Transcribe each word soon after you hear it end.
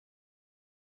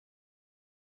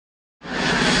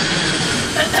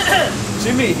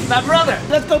Jimmy, my brother.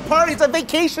 Let's go party. It's a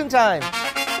vacation time.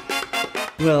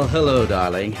 Well, hello,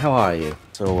 darling. How are you?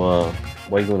 So,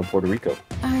 why are you going to Puerto Rico?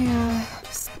 I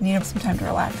just need some time to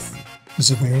relax.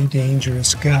 He's a very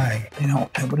dangerous guy. You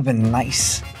know, it would have been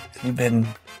nice if you'd been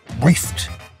briefed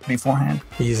beforehand.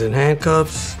 He's in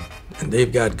handcuffs, and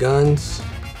they've got guns.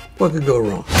 What could go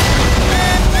wrong?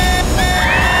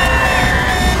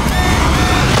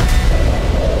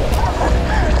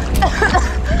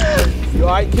 You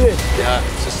all right, kid? Yeah,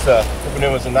 it's just, hoping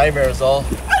it was a nightmare is all.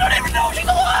 I don't even know if she's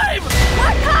alive!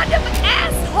 What kind of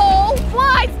asshole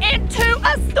flies into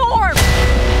a storm?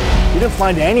 We didn't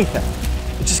find anything.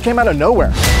 It just came out of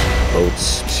nowhere.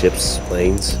 Boats, ships,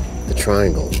 planes. The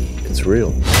Triangle. It's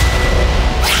real.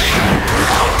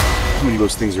 How many of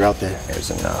those things are out there? There's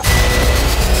enough.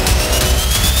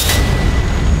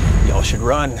 Y'all should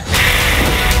run.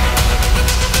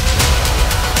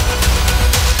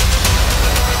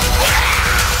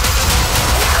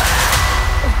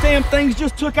 Damn things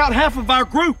just took out half of our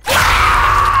group.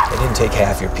 They didn't take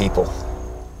half your people.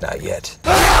 Not yet.